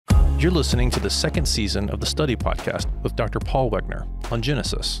You're listening to the second season of the Study Podcast with Dr. Paul Wegner on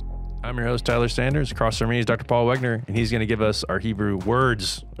Genesis. I'm your host, Tyler Sanders. Across from me is Dr. Paul Wegner, and he's going to give us our Hebrew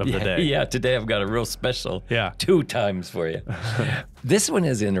words of the day. Yeah, today I've got a real special 2 times for you. This one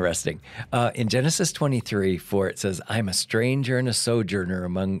is interesting. In Genesis 23:4, it says, I'm a stranger and a sojourner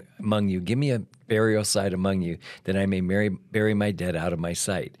among you. Give me a burial site among you, that I may bury my dead out of my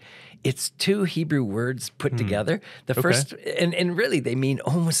sight. It's 2 Hebrew words put together. The first, and really they mean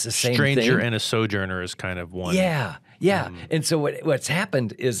almost the same thing. Stranger and a sojourner is kind of one. Yeah. And so what's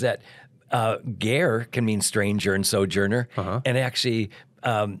happened is that ger can mean stranger and sojourner, and actually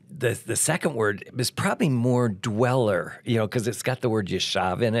the second word is probably more dweller, because it's got the word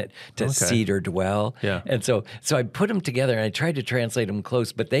yeshav in it, to seat or dwell. Yeah. And so I put them together, and I tried to translate them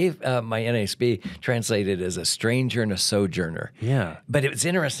close, but my NASB translated as a stranger and a sojourner. Yeah. But it was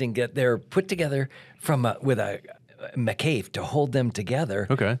interesting that they're put together with a makaf to hold them together.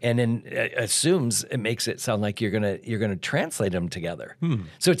 Okay. And then it makes it sound like you're gonna translate them together.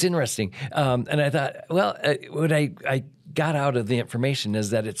 So it's interesting. And I thought, what I got out of the information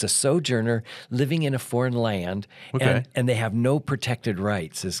is that it's a sojourner living in a foreign land, and they have no protected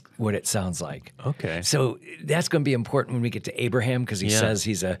rights, is what it sounds like. Okay. So that's going to be important when we get to Abraham, because he says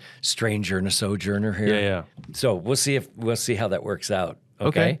he's a stranger and a sojourner here. Yeah. So we'll see how that works out.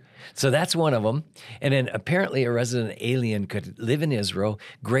 Okay. So that's one of them. And then apparently a resident alien could live in Israel,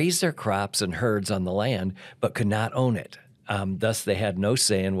 graze their crops and herds on the land, but could not own it. Thus, they had no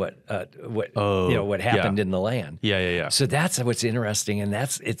say in what happened in the land. Yeah. So that's what's interesting, and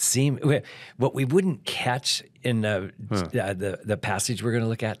it seemed what we wouldn't catch in the passage we're going to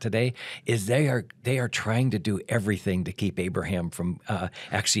look at today is they are trying to do everything to keep Abraham from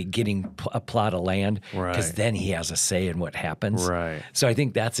actually getting a plot of land, because then he has a say in what happens. Right. So I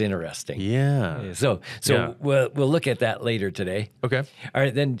think that's interesting. Yeah. So we'll look at that later today. Okay. All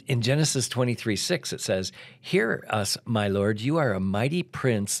right. Then in Genesis 23:6 it says, "Hear us, my Lord. You are a mighty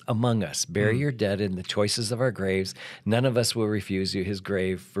prince among us. Bury your dead in the choicest of our graves. None of us will refuse you his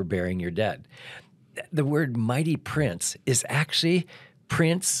grave for burying your dead." The word mighty prince is actually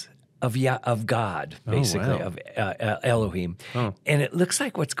prince of God, basically, of Elohim. Oh. And it looks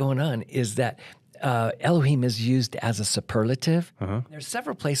like what's going on is that Elohim is used as a superlative. There's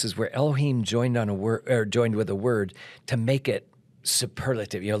several places where Elohim joined with a word to make it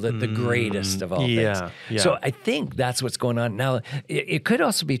superlative, the greatest of all things. Yeah. So I think that's what's going on. Now, it could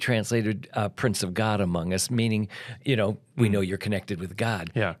also be translated Prince of God among us, meaning, we know you're connected with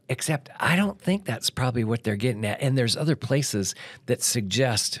God. Yeah. Except I don't think that's probably what they're getting at. And there's other places that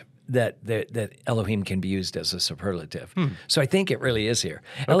suggest that Elohim can be used as a superlative. So I think it really is here.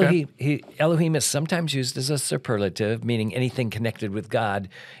 Okay. Elohim is sometimes used as a superlative, meaning anything connected with God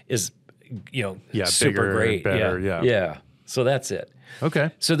is, super bigger, great. Better, Yeah. So that's it.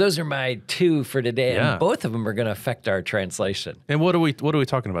 Okay. So those are my 2 for today, and both of them are going to affect our translation. And what are we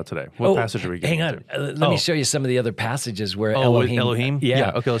talking about today? What passage are we getting Hang on. Let me show you some of the other passages where Elohim?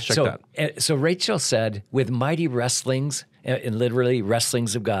 Yeah. Okay, let's check that. So Rachel said, with mighty wrestlings, and literally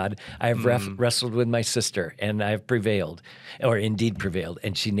wrestlings of God, I have wrestled with my sister, and I have prevailed, or indeed prevailed.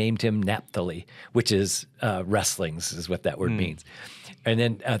 And she named him Naphtali, which is wrestlings, is what that word means. And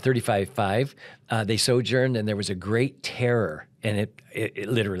then 35:5, they sojourned, and there was a great terror, and it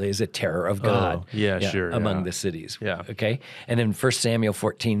literally is a terror of God. Among the cities. Yeah. Okay. And then 1 Samuel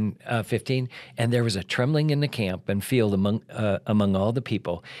 14:15, and there was a trembling in the camp and field among all the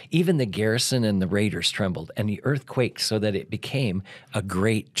people. Even the garrison and the raiders trembled, and the earth quaked, so that it became a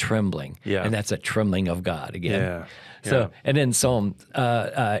great trembling. Yeah. And that's a trembling of God again. Yeah. So, and then Psalm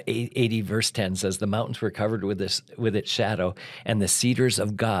 80 verse 10 says, the mountains were covered with its shadow, and the cedars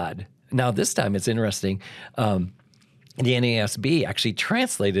of God. Now this time it's interesting. The NASB actually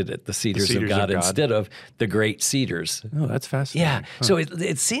translated it the cedars of God instead of the great cedars. Oh, that's fascinating. Yeah. So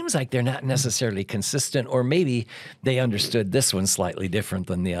it seems like they're not necessarily consistent, or maybe they understood this one slightly different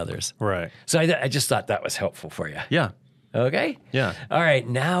than the others. Right. So I just thought that was helpful for you. Yeah. Okay? Yeah. All right.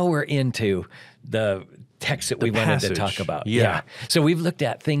 Now we're into the text that we wanted to talk about. Yeah. So we've looked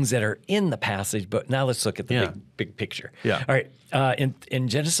at things that are in the passage, but now let's look at the big picture. Yeah. All right. In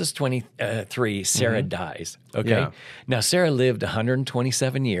Genesis 23, Sarah dies. Okay. Yeah. Now Sarah lived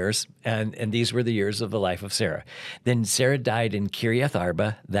 127 years, and these were the years of the life of Sarah. Then Sarah died in Kiriath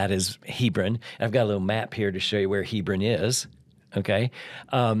Arba, that is Hebron. I've got a little map here to show you where Hebron is. Okay.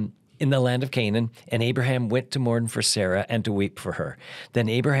 In the land of Canaan, and Abraham went to mourn for Sarah and to weep for her. Then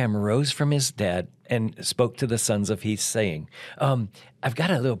Abraham rose from his bed and spoke to the sons of Heth, saying, I've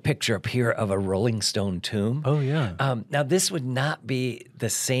got a little picture up here of a rolling stone tomb. Oh, yeah. Now, this would not be the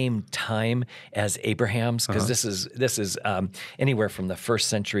same time as Abraham's, because this is anywhere from the 1st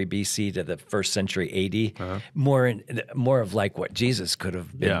century BC to the 1st century AD, more of like what Jesus could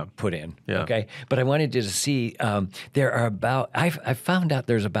have been put in. Yeah. Okay, but I wanted you to see there are about I found out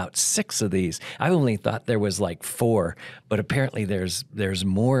there's about 6 of these. I only thought there was like 4, but apparently there's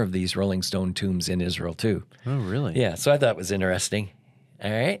more of these rolling stone tombs in Israel too. Oh, really? Yeah, so I thought it was interesting. All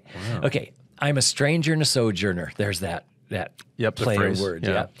right. Wow. Okay. I'm a stranger and a sojourner. There's that play of words.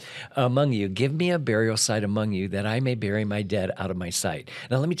 Yeah. Among you, give me a burial site among you that I may bury my dead out of my sight.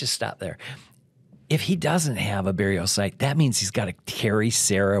 Now, let me just stop there. If he doesn't have a burial site, that means he's got to carry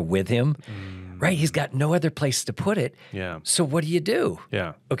Sarah with him, right? He's got no other place to put it. Yeah. So what do you do?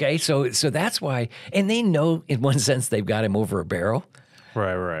 Yeah. Okay. So that's why, and they know in one sense they've got him over a barrel.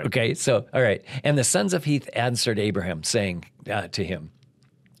 Right. Okay. So, all right. And the sons of Heth answered Abraham, saying to him,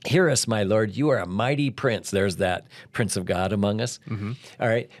 hear us, my Lord, you are a mighty prince. There's that prince of God among us. Mm-hmm. All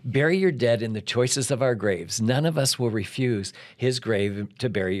right. Bury your dead in the choicest of our graves. None of us will refuse his grave to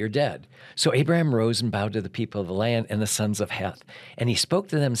bury your dead. So Abraham rose and bowed to the people of the land and the sons of Heth. And he spoke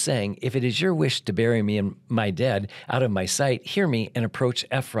to them, saying, if it is your wish to bury me and my dead out of my sight, hear me and approach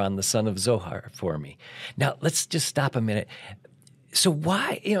Ephron, the son of Zohar, for me. Now, let's just stop a minute. So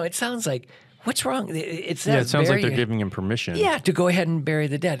why, it sounds like, what's wrong? It sounds like they're giving him permission. Yeah, to go ahead and bury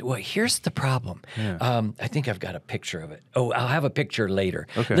the dead. Well, here's the problem. Yeah. I think I've got a picture of it. Oh, I'll have a picture later.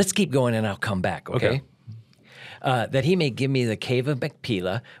 Okay. Let's keep going and I'll come back, okay? That he may give me the cave of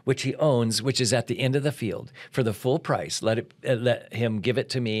Machpelah, which he owns, which is at the end of the field, for the full price. Let him give it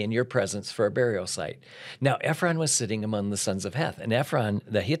to me in your presence for a burial site. Now Ephron was sitting among the sons of Heth, and Ephron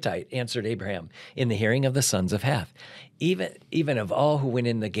the Hittite answered Abraham in the hearing of the sons of Heth. Even of all who went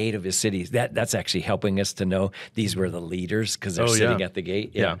in the gate of his cities, that's actually helping us to know these were the leaders because they're sitting at the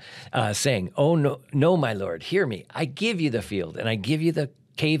gate. Saying, oh, no, my Lord, hear me. I give you the field, and I give you the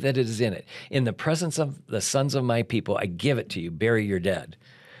cave that is in it. In the presence of the sons of my people, I give it to you. Bury your dead.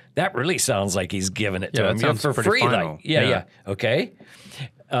 That really sounds like he's giving it to him for free. Final. Okay.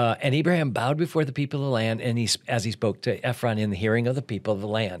 And Abraham bowed before the people of the land, and as he spoke to Ephron in the hearing of the people of the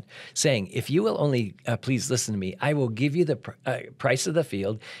land, saying, if you will only please listen to me, I will give you the price of the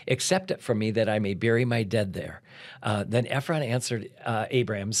field, accept it from me that I may bury my dead there. Then Ephron answered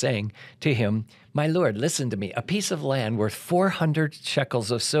Abraham, saying to him, my Lord, listen to me, a piece of land worth 400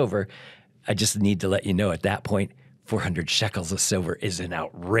 shekels of silver. I just need to let you know at that point, 400 shekels of silver is an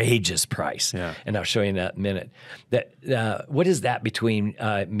outrageous price. Yeah. And I'll show you in a minute. What is that between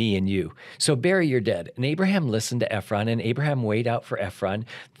me and you? So bury your dead. And Abraham listened to Ephron, and Abraham weighed out for Ephron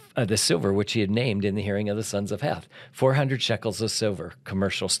the silver which he had named in the hearing of the sons of Heth. 400 shekels of silver,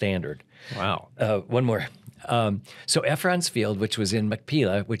 commercial standard. Wow. One more. So Ephron's field, which was in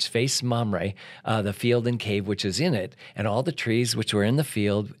Machpelah, which faced Mamre, the field and cave which is in it, and all the trees which were in the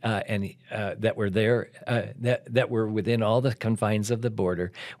field and that were there, that were within all the confines of the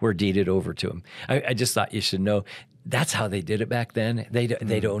border, were deeded over to him. I just thought you should know. That's how they did it back then.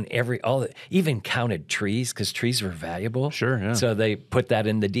 They'd own even counted trees because trees were valuable. Sure, yeah. So they put that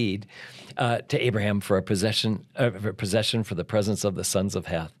in the deed to Abraham for a possession for the presence of the sons of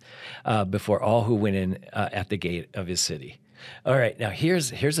Heth before all who went in at the gate of his city. All right, now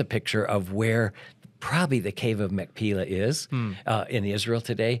here's a picture of where probably the cave of Machpelah is in Israel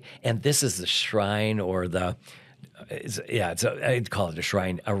today, and this is the shrine or the. I'd call it a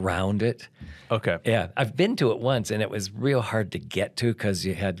shrine around it. Okay. Yeah, I've been to it once, and it was real hard to get to because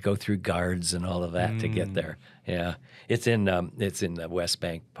you had to go through guards and all of that to get there. Yeah, it's in the West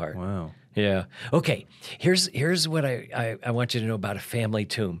Bank part. Wow. Yeah. Okay. Here's what I want you to know about a family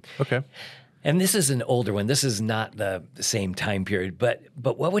tomb. Okay. And this is an older one. This is not the same time period. But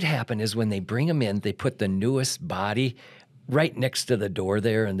what would happen is when they bring them in, they put the newest body right next to the door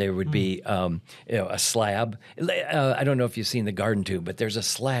there, and there would be a slab. I don't know if you've seen the garden tomb, but there's a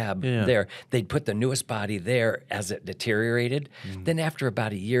slab there. They'd put the newest body there as it deteriorated. Then after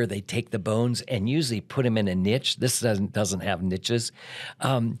about a year, they'd take the bones and usually put them in a niche. This doesn't have niches.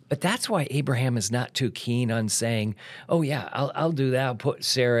 But that's why Abraham is not too keen on saying, oh, yeah, I'll do that. I'll put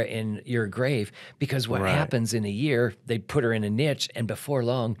Sarah in your grave. Because what happens in a year, they'd put her in a niche, and before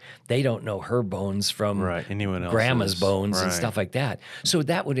long, they don't know her bones from anyone else's. grandma's bones lines and Right. stuff like that. So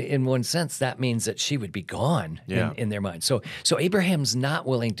that would, in one sense, that means that she would be gone in their mind. So Abraham's not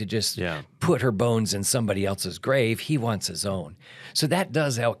willing to just put her bones in somebody else's grave. He wants his own. So that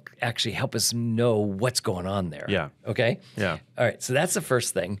does actually help us know what's going on there. Yeah. Okay? Yeah. All right, so that's the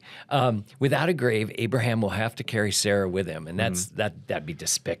first thing. Without a grave, Abraham will have to carry Sarah with him, and that'd be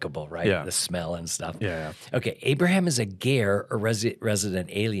despicable, right? Yeah. The smell and stuff. Yeah. Okay, Abraham is a ger, a resident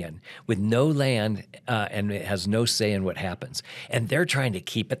alien, with no land and it has no say in what happens. And they're trying to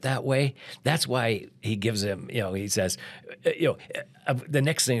keep it that way. That's why he gives him, he says, the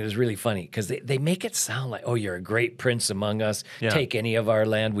next thing is really funny because they make it sound like, oh, you're a great prince among us. Yeah. Take any of our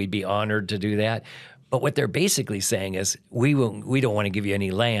land. We'd be honored to do that. But what they're basically saying is, we don't want to give you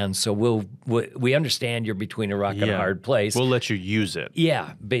any land, so we understand you're between a rock and a hard place. We'll let you use it.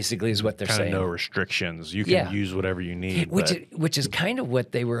 Yeah, basically is what they're saying. Kind of no restrictions. You can use whatever you need. Which is kind of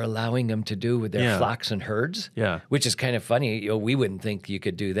what they were allowing them to do with their flocks and herds. Yeah. Which is kind of funny. We wouldn't think you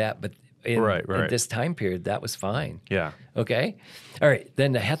could do that, but in this time period, that was fine. Yeah. Okay? All right.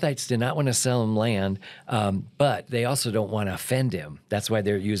 Then the Hethites did not want to sell him land, but they also don't want to offend him. That's why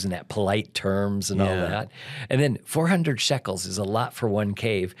they're using that polite terms and all that. And then 400 shekels is a lot for one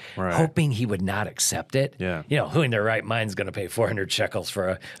cave, hoping he would not accept it. Yeah. Who in their right mind is going to pay 400 shekels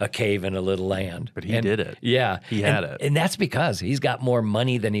for a cave and a little land? But he did it. Yeah. He had it. And that's because he's got more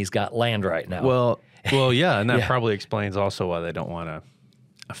money than he's got land right now. Well, yeah. And that probably explains also why they don't want to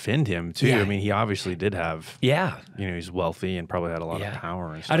offend him too. I mean, he obviously did have, he's wealthy and probably had a lot of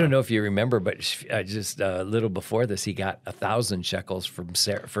power and stuff. I don't know if you remember, but just a little before this, he got 1,000 shekels from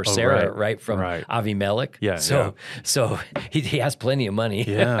Sarah, from Avimelech. Yeah. So he has plenty of money.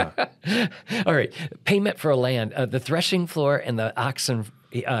 Yeah. All right. Payment for a land, the threshing floor and the oxen.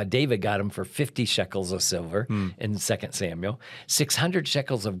 David got him for 50 shekels of silver in 2 Samuel, 600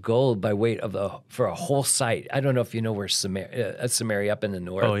 shekels of gold by weight for a whole site. I don't know if you know where Samaria up in the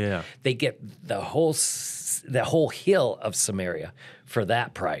north. Oh yeah, they get the whole hill of Samaria for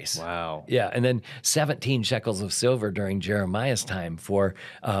that price. Wow. Yeah, and then 17 shekels of silver during Jeremiah's time for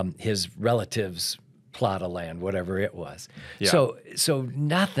his relatives' plot of land, whatever it was. Yeah. So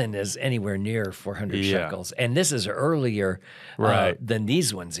nothing is anywhere near 400 shekels. And this is earlier than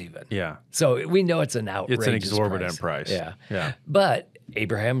these ones even. Yeah. So we know it's an outrageous It's an exorbitant price. Yeah. Yeah. But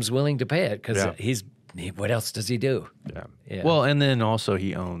Abraham's willing to pay it because what else does he do? Yeah. Well, and then also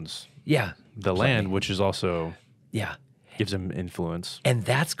he owns the land, which is also gives him influence. And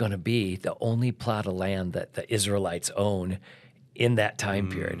that's going to be the only plot of land that the Israelites own in that time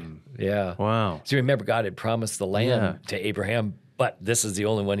period. Yeah. Wow. So remember, God had promised the land to Abraham, but this is the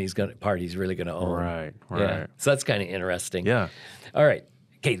only one he's really going to own. Right. Yeah. So that's kind of interesting. Yeah. All right.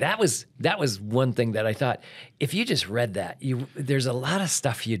 Okay, that was one thing that I thought, if you just read that, there's a lot of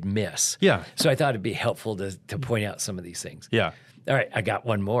stuff you'd miss. Yeah. So I thought it'd be helpful to point out some of these things. Yeah. All right, I got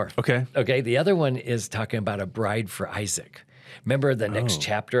one more. Okay. Okay, the other one is talking about a bride for Isaac. Remember the next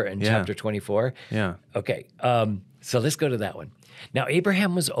chapter in chapter 24? Yeah. Okay, so let's go to that one. Now,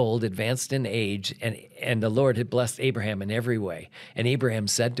 Abraham was old, advanced in age, and the Lord had blessed Abraham in every way. And Abraham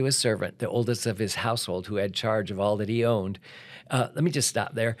said to his servant, the oldest of his household, who had charge of all that he owned, let me just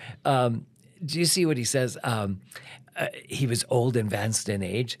stop there. Do you see what he says? He was old, advanced in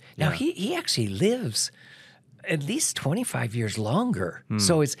age. Now, he actually lives at least 25 years longer.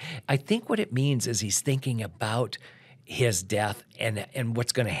 So I think what it means is he's thinking about his death and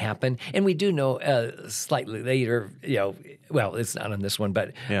what's going to happen. And we do know slightly later, well, it's not on this one,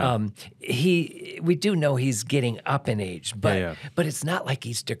 but we do know he's getting up in age, but it's not like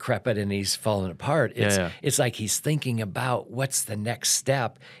he's decrepit and he's falling apart. It's like he's thinking about what's the next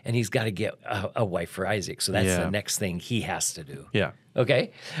step, and he's got to get a wife for Isaac. So that's the next thing he has to do. Yeah.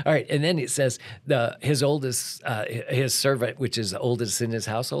 Okay. All right. And then it says his oldest, his servant, which is the oldest in his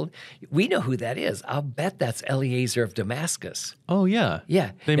household. We know who that is. I'll bet that's Eliezer of Damascus. Oh, yeah.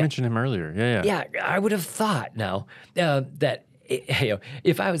 Yeah. They mentioned him earlier. Yeah. Yeah. I would have thought now that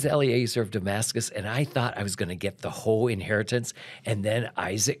if I was Eliezer of Damascus and I thought I was going to get the whole inheritance and then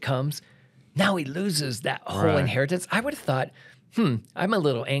Isaac comes, now he loses that whole inheritance. I would have thought, I'm a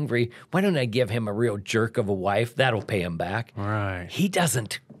little angry. Why don't I give him a real jerk of a wife? That'll pay him back. Right. He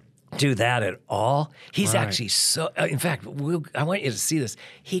doesn't do that at all. He's actually so, in fact, I want you to see this.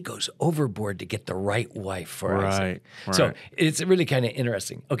 He goes overboard to get the right wife for Isaac. Right. So it's really kind of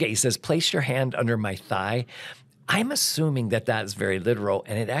interesting. Okay, he says, place your hand under my thigh. I'm assuming that is very literal,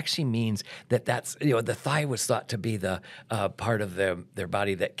 and it actually means that that's, the thigh was thought to be the part of their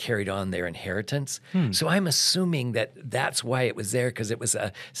body that carried on their inheritance. So I'm assuming that that's why it was there, because it was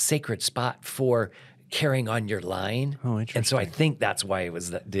a sacred spot for carrying on your line. Oh, interesting. And so I think that's why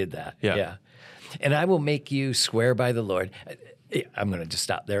it did that. Yeah. And I will make you swear by the Lord. I'm going to just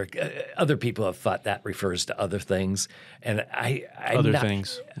stop there. Other people have thought that refers to other things, and Other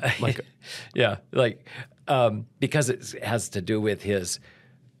things, like because it has to do with his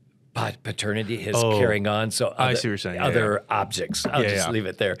paternity, his carrying on. So I see what you're saying. Other objects. I'll just leave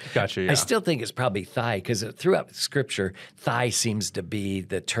it there. Gotcha. Yeah. I still think it's probably thigh, because throughout Scripture, thigh seems to be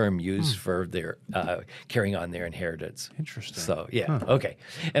the term used for their carrying on their inheritance. Interesting. So okay.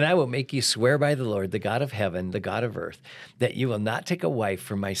 And I will make you swear by the Lord, the God of heaven, the God of earth, that you will not take a wife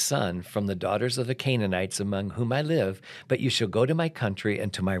for my son from the daughters of the Canaanites among whom I live, but you shall go to my country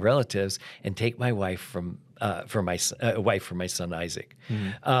and to my relatives and take my wife for my son Isaac.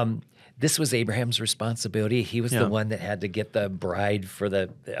 This was Abraham's responsibility. He was the one that had to get the bride for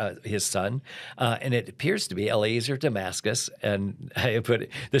his son, and it appears to be Eliezer Damascus. And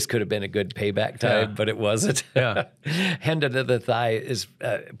this could have been a good payback time, but it wasn't. Yeah. Hand under the thigh is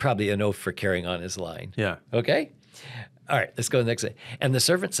probably an oath for carrying on his line. Yeah. Okay. All right, let's go to the next thing. And the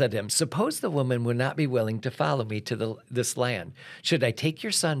servant said to him, suppose the woman would not be willing to follow me to this land. Should I take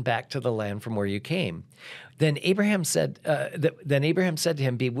your son back to the land from where you came? Then Abraham said to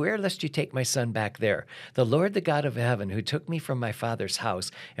him, beware lest you take my son back there. The Lord, the God of heaven, who took me from my father's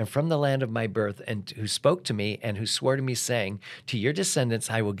house and from the land of my birth, and who spoke to me and who swore to me, saying, to your descendants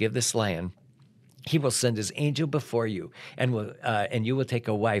I will give this land. He will send his angel before you, and you will take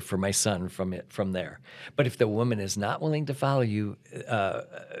a wife for my son from there. But if the woman is not willing to follow you,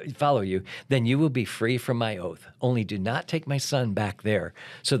 then you will be free from my oath. Only do not take my son back there.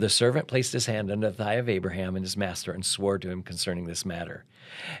 So the servant placed his hand under the thigh of Abraham and his master and swore to him concerning this matter.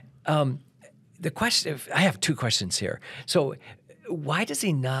 The question, I have two questions here. So, why does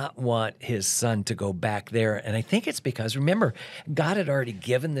he not want his son to go back there? And I think it's because, remember, God had already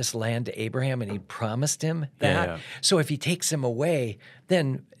given this land to Abraham and he promised him that. Yeah. So if he takes him away,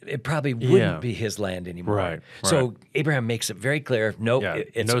 then it probably wouldn't be his land anymore. Right. So Abraham makes it very clear, nope,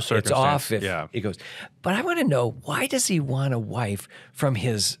 it's off if he goes. But I want to know, why does he want a wife from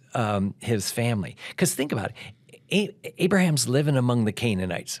his family? Because think about it. Abraham's living among the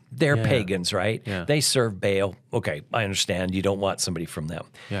Canaanites. They're pagans, right? Yeah. They serve Baal. Okay, I understand. You don't want somebody from them.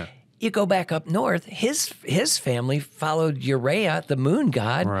 Yeah. You go back up north, his family followed Uriah, the moon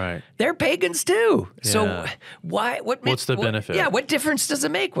god. Right. They're pagans too. Yeah. So what's the benefit? Yeah, what difference does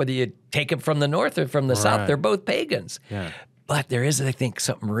it make whether you take them from the north or from the south? They're both pagans. Yeah. But there is, I think,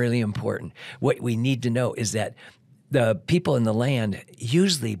 something really important. What we need to know is that the people in the land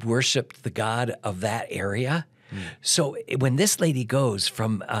usually worshiped the god of that area. So when this lady goes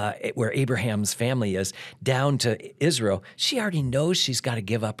from where Abraham's family is down to Israel, she already knows she's got to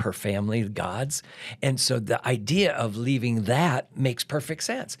give up her family gods. And so the idea of leaving that makes perfect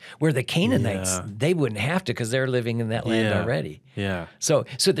sense. Where the Canaanites, they wouldn't have to because they're living in that land already. Yeah. So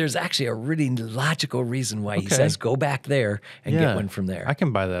there's actually a really logical reason why he says, go back there and get one from there. I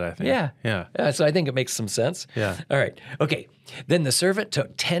can buy that, I think. Yeah. So I think it makes some sense. Yeah. All right. Okay. Then the servant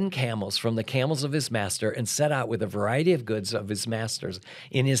took 10 camels from the camels of his master and set out with a variety of goods of his master's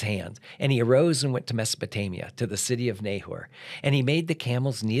in his hands. And he arose and went to Mesopotamia, to the city of Nahor. And he made the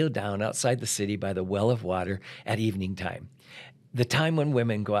camels kneel down outside the city by the well of water at evening time, the time when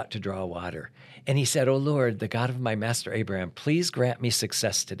women go out to draw water. And he said, O Lord, the God of my master Abraham, please grant me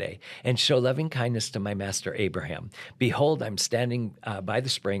success today and show loving kindness to my master Abraham. Behold, I'm standing by the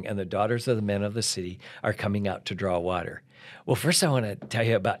spring, and the daughters of the men of the city are coming out to draw water. Well, first I want to tell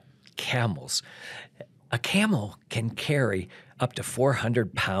you about camels. A camel can carry up to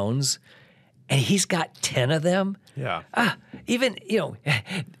 400 pounds, and he's got 10 of them. Yeah. Even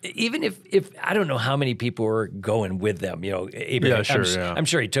if I don't know how many people were going with them, Abraham, I'm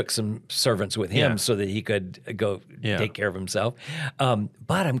sure he took some servants with him so that he could go take care of himself. But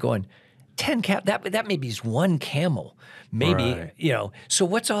I'm going, 10 that maybe is one camel. Maybe, so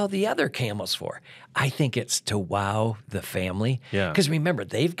what's all the other camels for? I think it's to wow the family. Yeah. Because remember,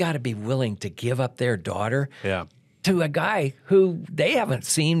 they've got to be willing to give up their daughter to a guy who they haven't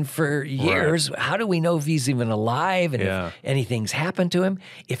seen for years. Right. How do we know if he's even alive and if anything's happened to him?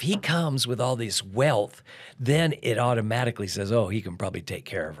 If he comes with all this wealth, then it automatically says, oh, he can probably take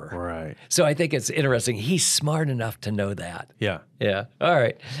care of her. Right. So I think it's interesting. He's smart enough to know that. Yeah. Yeah. All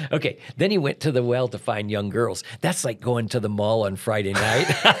right. Okay. Then he went to the well to find young girls. That's like going to the mall on Friday night.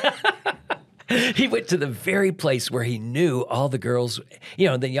 He went to the very place where he knew all the girls,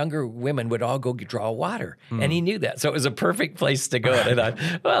 the younger women would all go draw water, and he knew that. So it was a perfect place to go. And I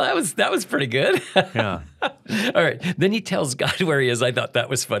thought, well, that was pretty good. Yeah. All right. Then he tells God where he is. I thought that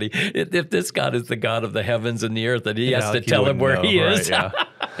was funny. If this God is the God of the heavens and the earth, then he has to tell him where he is. Right,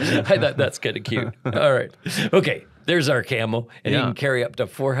 I thought that's kind of cute. All right. Okay. There's our camel, and he can carry up to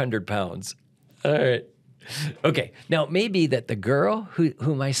 400 pounds. All right. Okay. Now, it may be that the girl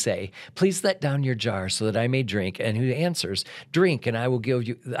whom I say, please let down your jar so that I may drink, and who answers, drink, and I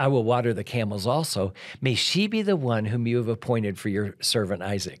will water the camels also. May she be the one whom you have appointed for your servant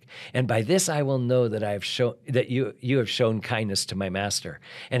Isaac. And by this I will know that you have shown kindness to my master.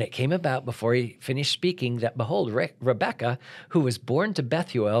 And it came about before he finished speaking that, behold, Rebekah, who was born to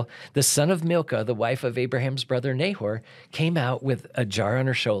Bethuel, the son of Milcah, the wife of Abraham's brother Nahor, came out with a jar on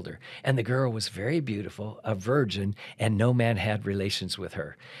her shoulder. And the girl was very beautiful, a virgin, and no man had relations with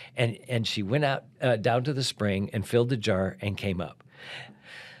her. And she went out down to the spring and filled the jar and came up.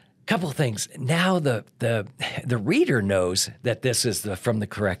 Couple of things. Now the reader knows that this is from the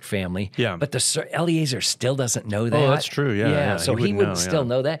correct family. Yeah. But Eliezer still doesn't know that. Oh, that's true. Yeah. So he would still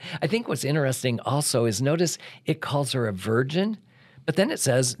know that. I think what's interesting also is notice it calls her a virgin, but then it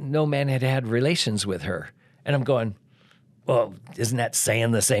says no man had relations with her. And I'm going, well, isn't that saying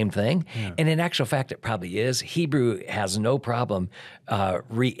the same thing? Yeah. And in actual fact, it probably is. Hebrew has no problem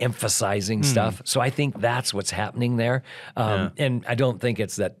re-emphasizing stuff. So I think that's what's happening there. And I don't think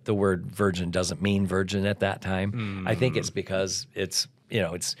it's that the word virgin doesn't mean virgin at that time. I think it's because it's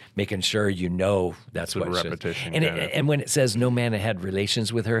making sure that's what repetition. And when it says no man had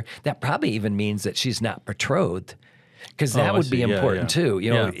relations with her, that probably even means that she's not betrothed, because that would be important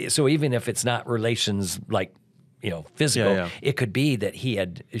too. So even if it's not relations like physical. It could be that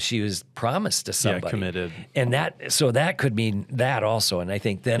she was promised to somebody. Committed. And that could mean that also. And I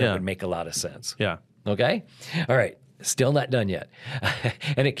think then it would make a lot of sense. Yeah. Okay? All right. Still not done yet.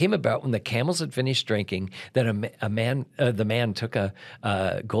 And it came about when the camels had finished drinking that the man took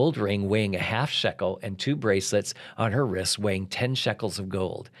a gold ring weighing a half shekel and 2 bracelets on her wrists weighing 10 shekels of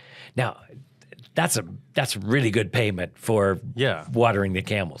gold. Now, that's really good payment for watering the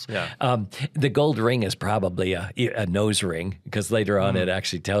camels. Yeah. The gold ring is probably a nose ring, because later on it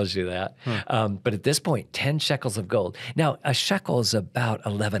actually tells you that. But at this point, 10 shekels of gold. Now, a shekel is about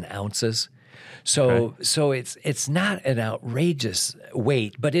 11 ounces. So it's not an outrageous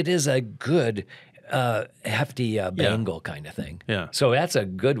weight, but it is a good hefty bangle kind of thing. Yeah. So that's a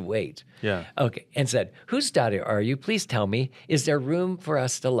good weight. Yeah. Okay. And said, whose daughter are you? Please tell me, is there room for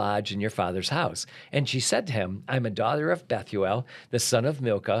us to lodge in your father's house? And she said to him, I'm a daughter of Bethuel, the son of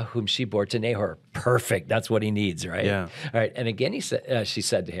Milcah, whom she bore to Nahor. Perfect. That's what he needs, right? Yeah. All right. And again, she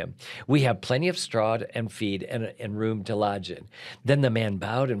said to him, we have plenty of straw and feed and room to lodge in. Then the man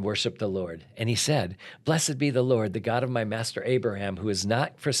bowed and worshiped the Lord. And he said, blessed be the Lord, the God of my master Abraham, who has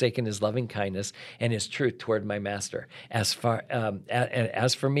not forsaken his loving kindness and his truth toward my master. As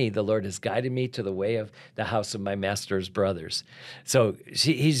for me, the Lord has guided me to the way of the house of my master's brothers. So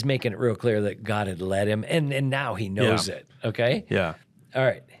he's making it real clear that God had led him, and now he knows it. Okay? Yeah. All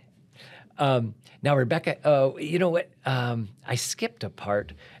right. Now, Rebekah, you know what? I skipped a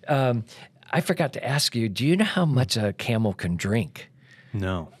part. I forgot to ask you, do you know how much a camel can drink?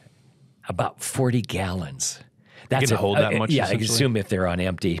 No. About 40 gallons. That's can hold that much. Yeah, I assume if they're on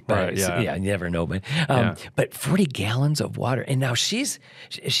empty, but right, you never know. But 40 gallons of water, and now she's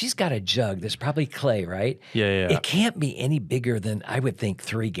got a jug that's probably clay, right? Yeah. It can't be any bigger than, I would think,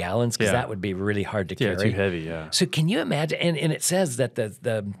 3 gallons, because that would be really hard to carry. Yeah, too heavy. Yeah. So can you imagine? And it says that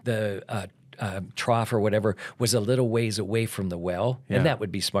the trough or whatever was a little ways away from the well, and that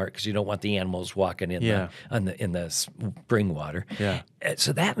would be smart because you don't want the animals walking in the spring water. Yeah.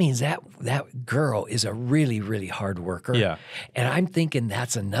 So that means that girl is a really, really hard worker. Yeah. And I'm thinking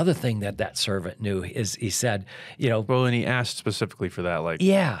that's another thing that servant knew is he said, Well, and he asked specifically for that, like,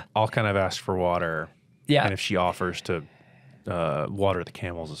 I'll kind of ask for water. Yeah. And if she offers to water the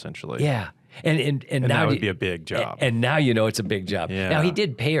camels, essentially. Yeah. And now that would be a big job. And now it's a big job. Yeah. Now, he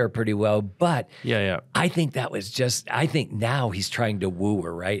did pay her pretty well, but I think I think now he's trying to woo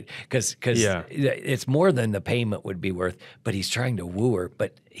her, right? Because it's more than the payment would be worth, but he's trying to woo her.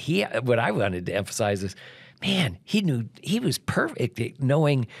 But what I wanted to emphasize is, man, he was perfect at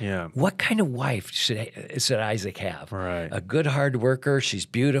knowing what kind of wife should Isaac have. Right. A good hard worker. She's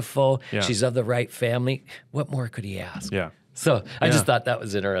beautiful. Yeah. She's of the right family. What more could he ask? Yeah. So I just thought that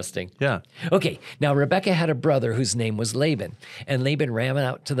was interesting. Yeah. Okay. Now, Rebekah had a brother whose name was Laban, and Laban ran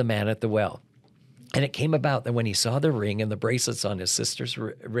out to the man at the well. And it came about that when he saw the ring and the bracelets on his sister's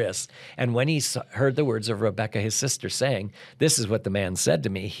wrists, and when he heard the words of Rebekah, his sister, saying, this is what the man said to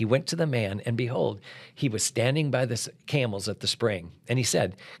me, he went to the man, and behold, he was standing by the camels at the spring. And he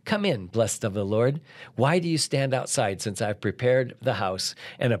said, come in, blessed of the Lord. Why do you stand outside, since I've prepared the house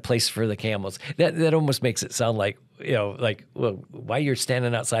and a place for the camels? That almost makes it sound like, well, why you're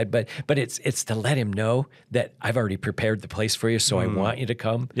standing outside, but it's to let him know that I've already prepared the place for you, so I want you to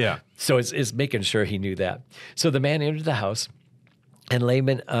come. Yeah. So it's making sure he knew that. So the man entered the house, And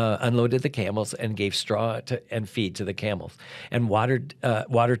Laban unloaded the camels and gave straw and feed to the camels, and water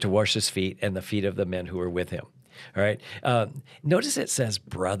to wash his feet and the feet of the men who were with him. All right. Notice it says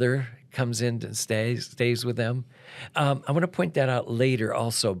brother comes in and stays with them. I want to point that out later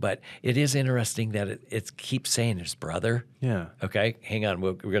also, but it is interesting that it keeps saying his brother. Yeah. Okay. Hang on.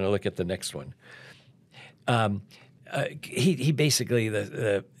 We're going to look at the next one. He basically,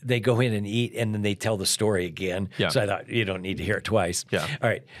 they go in and eat, and then they tell the story again. Yeah. So I thought, you don't need to hear it twice. Yeah. All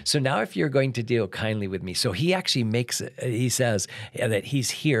right. So now if you're going to deal kindly with me. So he actually he says that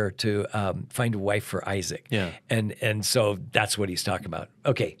he's here to find a wife for Isaac. Yeah. And so that's what he's talking about.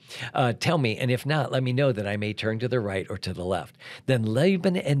 Okay. Tell me, and if not, let me know that I may turn to the right or to the left. Then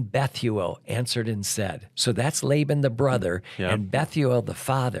Laban and Bethuel answered and said, so that's Laban the brother and Bethuel the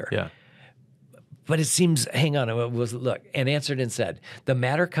father. Yeah. But it seems, hang on, look, and answered and said, the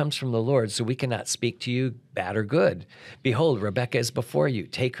matter comes from the Lord, so we cannot speak to you bad or good. Behold, Rebekah is before you.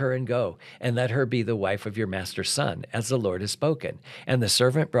 Take her and go, and let her be the wife of your master's son, as the Lord has spoken. And the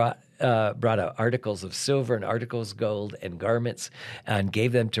servant brought out articles of silver and articles of gold and garments and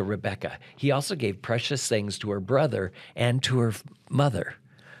gave them to Rebekah. He also gave precious things to her brother and to her mother.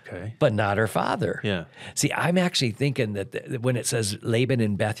 Okay. But not her father. Yeah. See, I'm actually thinking that when it says Laban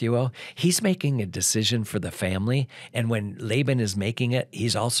and Bethuel, he's making a decision for the family. And when Laban is making it,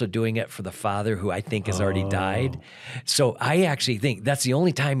 he's also doing it for the father, who I think has already died. So I actually think that's the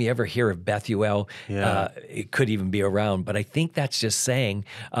only time you ever hear of Bethuel. It could even be around. But I think that's just saying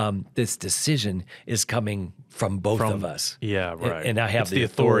this decision is coming from both of us. Yeah, right. And I have the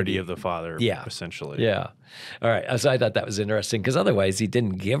authority of the father, essentially. Yeah. All right. So I thought that was interesting because otherwise he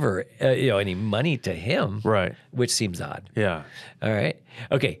didn't give her any money to him. Right. Which seems odd. Yeah. All right.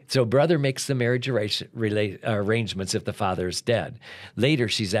 Okay. So brother makes the marriage arrangements if the father is dead. Later,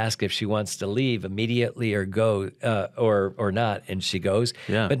 she's asked if she wants to leave immediately or go or not, and she goes.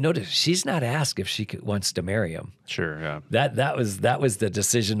 Yeah. But notice she's not asked if she wants to marry him. Sure. Yeah. That was the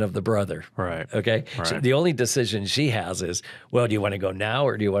decision of the brother. Right. Okay. Right. So the only decision she has is, well, do you want to go now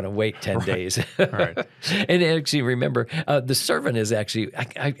or do you want to wait 10 days? Right. And actually, remember, the servant is actually,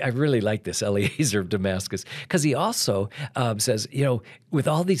 I really like this, Eliezer of Damascus, because he also says, with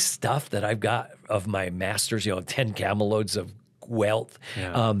all these stuff that I've got of my masters, 10 camel loads of wealth,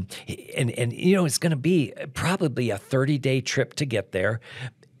 and it's going to be probably a 30-day trip to get there,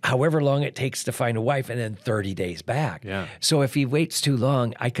 however long it takes to find a wife, and then 30 days back. Yeah. So if he waits too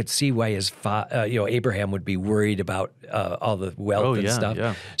long, I could see why his Abraham would be worried about all the wealth and stuff.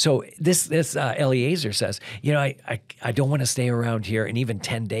 Yeah. So this Eliezer says, I don't want to stay around here, and even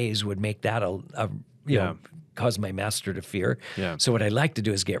 10 days would make that cause my master to fear. Yeah. So what I'd like to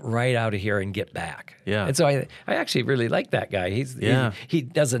do is get right out of here and get back. Yeah. And so I actually really like that guy. He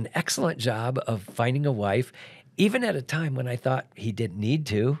does an excellent job of finding a wife, even at a time when I thought he didn't need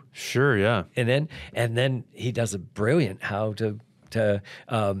to. Sure, yeah. And then he does a brilliant how to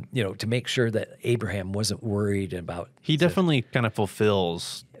make sure that Abraham wasn't worried about. He definitely kind of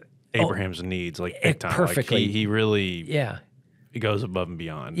fulfills Abraham's needs, like big time. Perfectly. Like he really He goes above and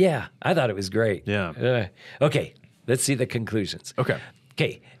beyond. Yeah, I thought it was great. Yeah. Okay, let's see the conclusions.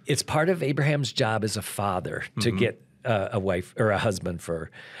 Okay, it's part of Abraham's job as a father to get a wife or a husband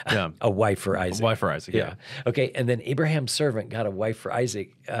for a wife for Isaac. A wife for Isaac, yeah. Okay, and then Abraham's servant got a wife for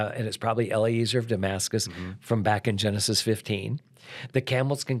Isaac, and it's probably Eliezer of Damascus from back in Genesis 15. The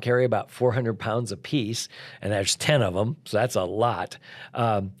camels can carry about 400 pounds apiece, and there's 10 of them, so that's a lot.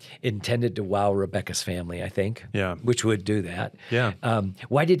 Intended to wow Rebekah's family, I think. Yeah. Which would do that. Yeah.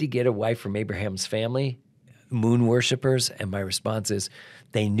 Why did he get a wife from Abraham's family? Moon worshipers, and my response is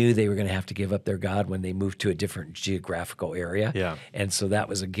they knew they were going to have to give up their God when they moved to a different geographical area. Yeah. And so that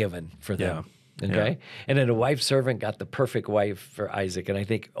was a given for them. Yeah. Okay. Yeah. And then a wife servant got the perfect wife for Isaac. And I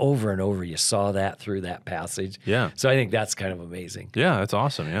think over and over you saw that through that passage. Yeah. So I think that's kind of amazing. Yeah, that's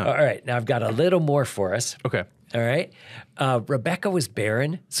awesome. Yeah. All right. Now I've got a little more for us. Okay. All right. Rebekah was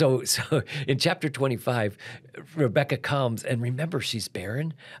barren. So in chapter 25, Rebekah comes, and remember, she's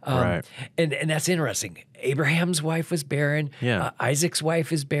barren. Right. And that's interesting. Abraham's wife was barren. Yeah. Isaac's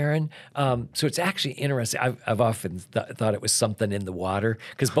wife is barren. So it's actually interesting. I've often thought it was something in the water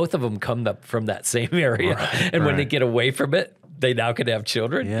because both of them come up from that same area. Right, and when they get away from it, they now could have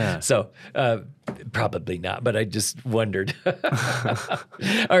children. Yeah. So probably not, but I just wondered.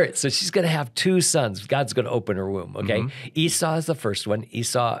 All right. So she's going to have two sons. God's going to open her womb. Okay. Esau is the first one.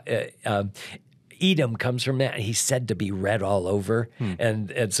 Edom comes from that. He's said to be red all over.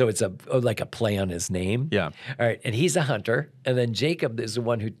 And so it's like a play on his name. Yeah. All right. And he's a hunter. And then Jacob is the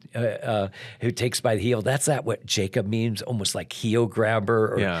one who takes by the heel. That's what Jacob means, almost like heel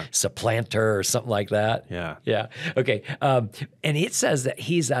grabber or supplanter or something like that. Yeah. Yeah. Okay. And it says that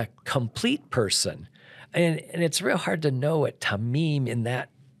he's a complete person. And it's real hard to know what tamim in that,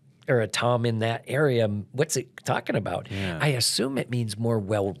 or a tom in that area, what's it talking about? Yeah. I assume it means more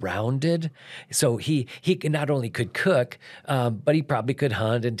well-rounded. So he not only could cook, but he probably could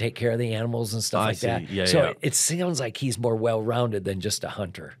hunt and take care of the animals and stuff like that. Yeah, so it sounds like he's more well-rounded than just a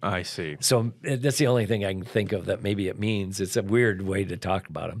hunter. I see. So that's the only thing I can think of that maybe it means. It's a weird way to talk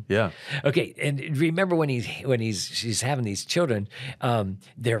about him. Yeah. Okay, and remember when she's having these children,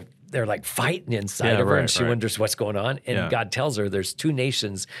 they're like fighting inside of her, and she wonders what's going on. And God tells her there's 2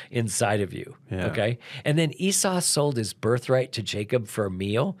 nations inside of you. Yeah. Okay. And then Esau sold his birthright to Jacob for a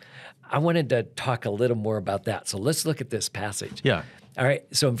meal. I wanted to talk a little more about that. So let's look at this passage. Yeah. All right.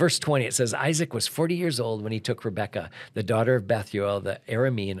 So in verse 20, it says, Isaac was 40 years old when he took Rebekah, the daughter of Bethuel, the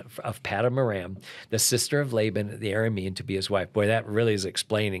Aramean of Paddan Aram, the sister of Laban, the Aramean, to be his wife. Boy, that really is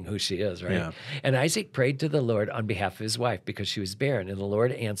explaining who she is, right? Yeah. And Isaac prayed to the Lord on behalf of his wife because she was barren. And the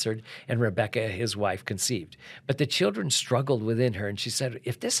Lord answered, and Rebekah, his wife, conceived. But the children struggled within her. And she said,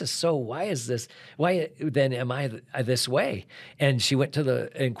 if this is so, why then am I this way? And she went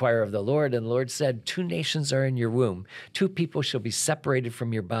to inquire of the Lord. And the Lord said, 2 nations are in your womb. 2 people shall be separated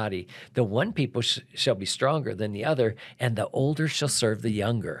from your body. The one people shall be stronger than the other, and the older shall serve the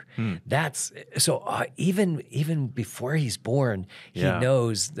younger. That's so. Even before he's born, he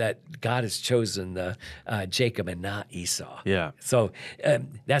knows that God has chosen the Jacob and not Esau. Yeah. So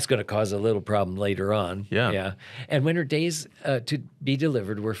that's going to cause a little problem later on. Yeah. Yeah. And when her days to be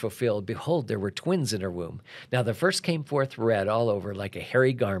delivered were fulfilled, behold, there were twins in her womb. Now the first came forth red all over like a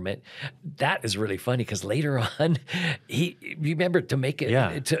hairy garment. That is really funny because later on, remember to make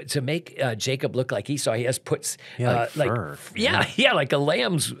it to make Jacob look like Esau, he has puts like fur. Like a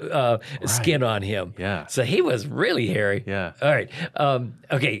lamb's skin on him. Yeah. So he was really hairy. Yeah. All right.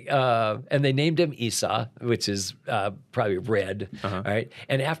 Okay. And they named him Esau, which is probably red. All right.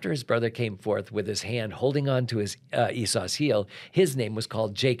 And after his brother came forth with his hand holding on to his Esau's heel, his name was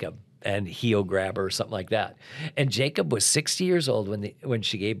called Jacob, and heel grabber or something like that. And Jacob was 60 years old when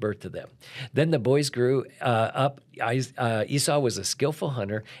she gave birth to them. Then the boys grew up. Esau was a skillful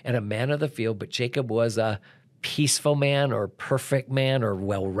hunter and a man of the field, but Jacob was a peaceful man or perfect man or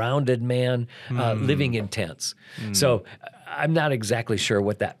well-rounded man, living in tents. So I'm not exactly sure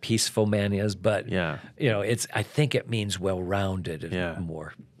what that peaceful man is, but I think it means well-rounded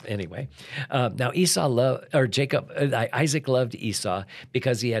more. Anyway, now Isaac loved Esau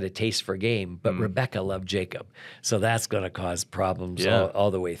because he had a taste for game, but Rebekah loved Jacob. So that's going to cause problems all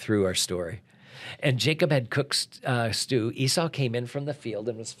the way through our story. And Jacob had cooked stew. Esau came in from the field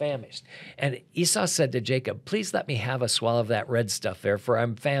and was famished. And Esau said to Jacob, please let me have a swallow of that red stuff there, for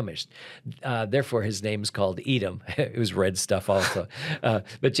I'm famished. Therefore, his name is called Edom. It was red stuff also.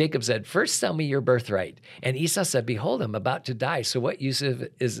 But Jacob said, first sell me your birthright. And Esau said, behold, I'm about to die. So what use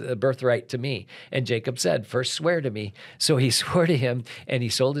is a birthright to me? And Jacob said, first swear to me. So he swore to him, and he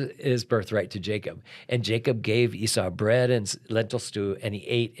sold his birthright to Jacob. And Jacob gave Esau bread and lentil stew, and he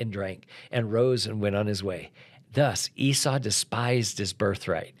ate and drank and rose and went on his way. Thus, Esau despised his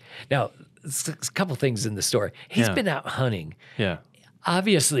birthright. Now, a couple things in the story. He's been out hunting. Yeah.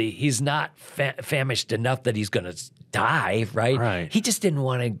 Obviously, he's not famished enough that he's going to die, right? He just didn't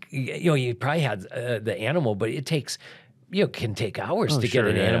want to, he probably had the animal, but it takes, can take hours to get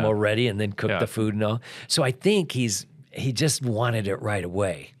an animal ready and then cook the food and all. So I think he just wanted it right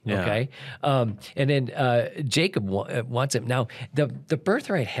away, okay? And then Jacob wants it. Now, the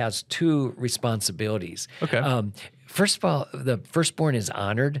birthright has 2 responsibilities. Okay. First of all, the firstborn is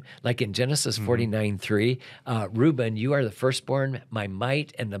honored, like in Genesis 49:3. Reuben, you are the firstborn, my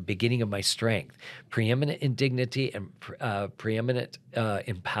might and the beginning of my strength, preeminent in dignity and preeminent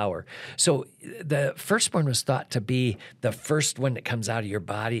in power. So the firstborn was thought to be the first one that comes out of your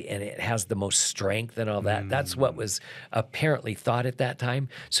body, and it has the most strength and all that. That's what was apparently thought at that time.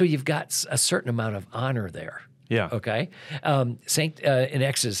 So you've got a certain amount of honor there. Yeah. Okay. In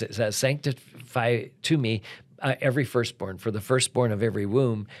Exodus, it says, sanctify to me every firstborn, for the firstborn of every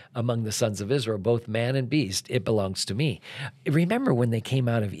womb among the sons of Israel, both man and beast, it belongs to me. Remember when they came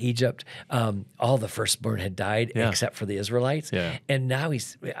out of Egypt, all the firstborn had died except for the Israelites. Yeah. And now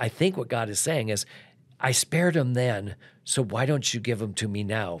I think what God is saying is, I spared them then, so why don't you give them to me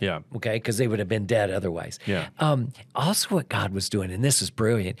now? Yeah. Okay, because they would have been dead otherwise. Yeah. Also what God was doing, and this is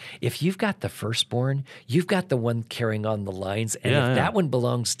brilliant, if you've got the firstborn, you've got the one carrying on the lines, and if that one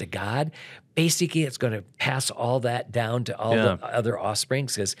belongs to God, basically it's going to pass all that down to all the other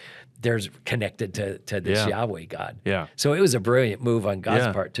offsprings because they're connected to this Yahweh God. Yeah. So it was a brilliant move on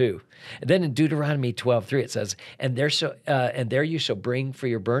God's part too. And then in Deuteronomy 12:3 it says, and there you shall bring for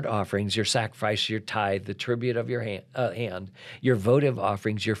your burnt offerings, your sacrifice, your tithe, the tribute of your hand, your votive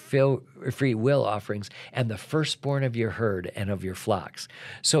offerings, your free will offerings, and the firstborn of your herd and of your flocks.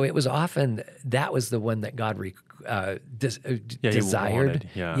 So it was often, that was the one that God desired.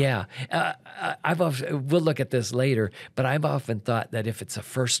 I've often, we'll look at this later, but I've often thought that if it's the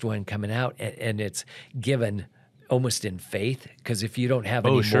first one coming out and it's given almost in faith, because if you don't have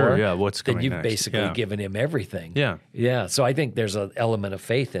any more, what's then coming you've next? basically given him everything. Yeah. So I think there's an element of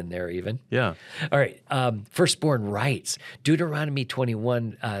faith in there even. Yeah. All right. Firstborn rights. Deuteronomy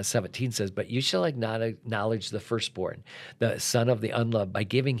 21:17 says, but you shall acknowledge the firstborn, the son of the unloved, by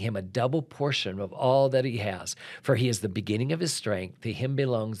giving him a double portion of all that he has. For he is the beginning of his strength. To him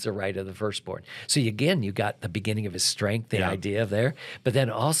belongs the right of the firstborn. So again, you got the beginning of his strength, the idea there, but then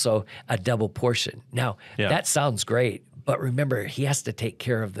also a double portion. Now, that sounds great, but remember, he has to take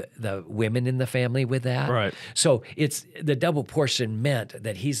care of the women in the family with that. Right. So it's the double portion meant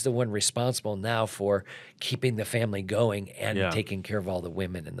that he's the one responsible now for keeping the family going and taking care of all the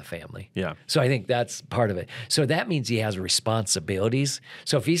women in the family. Yeah. So I think that's part of it. So that means he has responsibilities.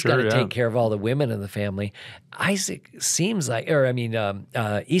 So if he's got to take care of all the women in the family, Esau seems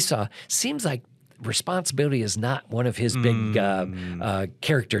like responsibility is not one of his big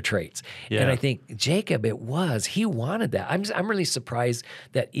character traits. And I think Jacob, he wanted that. I'm really surprised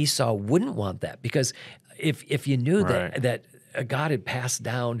that Esau wouldn't want that, because if you knew that God had passed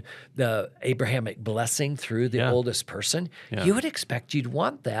down the Abrahamic blessing through the oldest person, you would expect you'd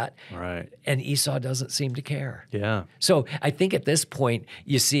want that. Right. And Esau doesn't seem to care. Yeah. So I think at this point,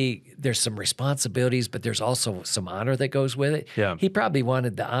 you see there's some responsibilities, but there's also some honor that goes with it. Yeah. He probably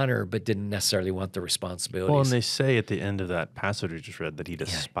wanted the honor, but didn't necessarily want the responsibilities. Well, and they say at the end of that passage we just read that he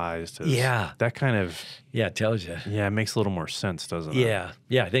despised his. Yeah. That kind of. Yeah, it tells you. Yeah, it makes a little more sense, doesn't it?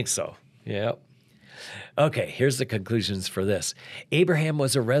 Yeah, I think so. Yeah. Okay, here's the conclusions for this. Abraham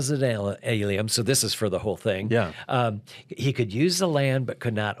was a resident alien, so this is for the whole thing. Yeah. He could use the land but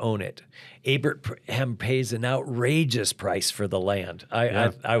could not own it. Abraham pays an outrageous price for the land.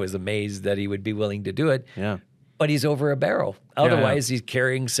 I was amazed that he would be willing to do it. Yeah. But he's over a barrel. Otherwise, he's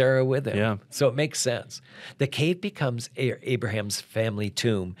carrying Sarah with him. Yeah. So it makes sense. The cave becomes Abraham's family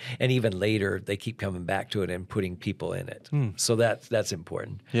tomb, and even later, they keep coming back to it and putting people in it. So that's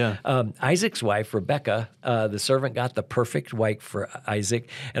important. Yeah. Isaac's wife, Rebekah, the servant got the perfect wife for Isaac,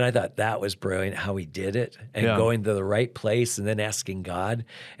 and I thought that was brilliant how he did it, and going to the right place, and then asking God,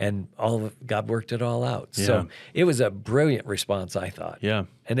 and God worked it all out. So it was a brilliant response, I thought. Yeah.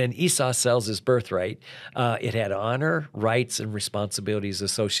 And then Esau sells his birthright. It had honor, rights, and responsibilities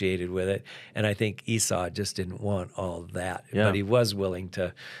associated with it. And I think Esau just didn't want all of that. Yeah. But he was willing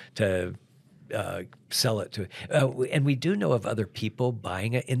to sell it to. And we do know of other people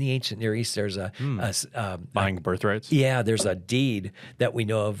buying it. In the ancient Near East, there's buying birthrights? Yeah, there's a deed that we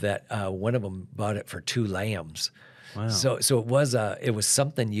know of that one of them bought it for 2 lambs. Wow. So it was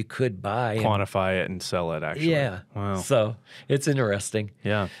something you could buy. Quantify it and sell it, actually. Yeah. Wow. So it's interesting.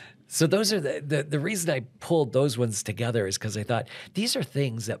 Yeah. So those are the reason I pulled those ones together is because I thought these are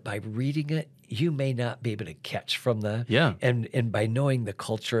things that by reading it, you may not be able to catch from and by knowing the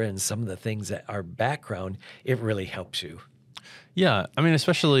culture and some of the things that are background, it really helps you. Yeah. I mean,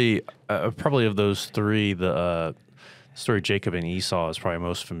 especially probably of those 3, the story Jacob and Esau is probably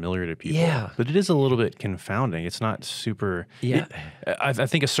most familiar to people. Yeah. But it is a little bit confounding. It's not super. Yeah. I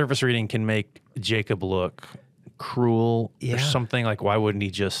think a surface reading can make Jacob look cruel or something. Like, why wouldn't he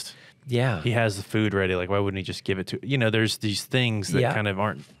just. Yeah. He has the food ready. Like, why wouldn't he just give it to. There's these things that kind of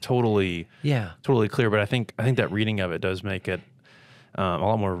aren't totally clear. But I think that reading of it does make it a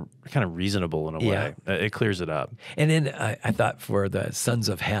lot more kind of reasonable in a way. It clears it up. And then I thought for the sons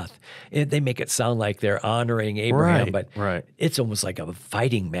of Heth, they make it sound like they're honoring Abraham, but it's almost like a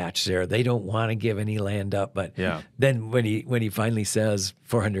fighting match there. They don't want to give any land up. But then when he finally says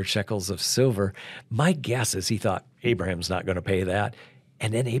 400 shekels of silver, my guess is he thought Abraham's not going to pay that.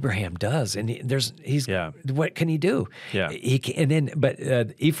 And then Abraham does, and what can he do? Yeah, he can, but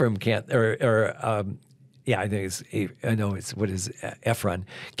Ephraim can't, I think it's what is Ephron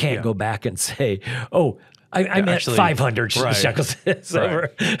can't go back and say, oh, I meant 500 shekels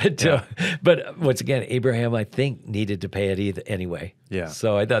silver. But once again, Abraham, I think, needed to pay it anyway. Yeah.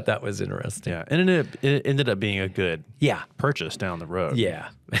 So I thought that was interesting. Yeah. And it ended up being a good purchase down the road. Yeah.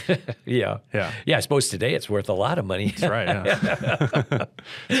 Yeah. I suppose today it's worth a lot of money. That's right. Yeah.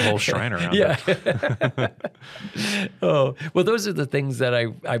 It's a whole shrine around it. Oh, well, those are the things that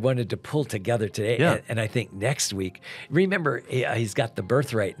I wanted to pull together today. Yeah. And I think next week, remember, he's got the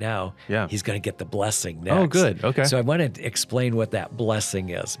birthright now. Yeah. He's going to get the blessing next. Oh, good. Okay. So I wanted to explain what that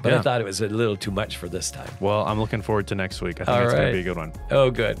blessing is, but I thought it was a little too much for this time. Well, I'm looking forward to next week. I think it's going to be a good one.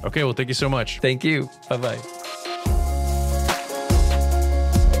 Oh, good. Okay. Well, thank you so much. Thank you. Bye-bye.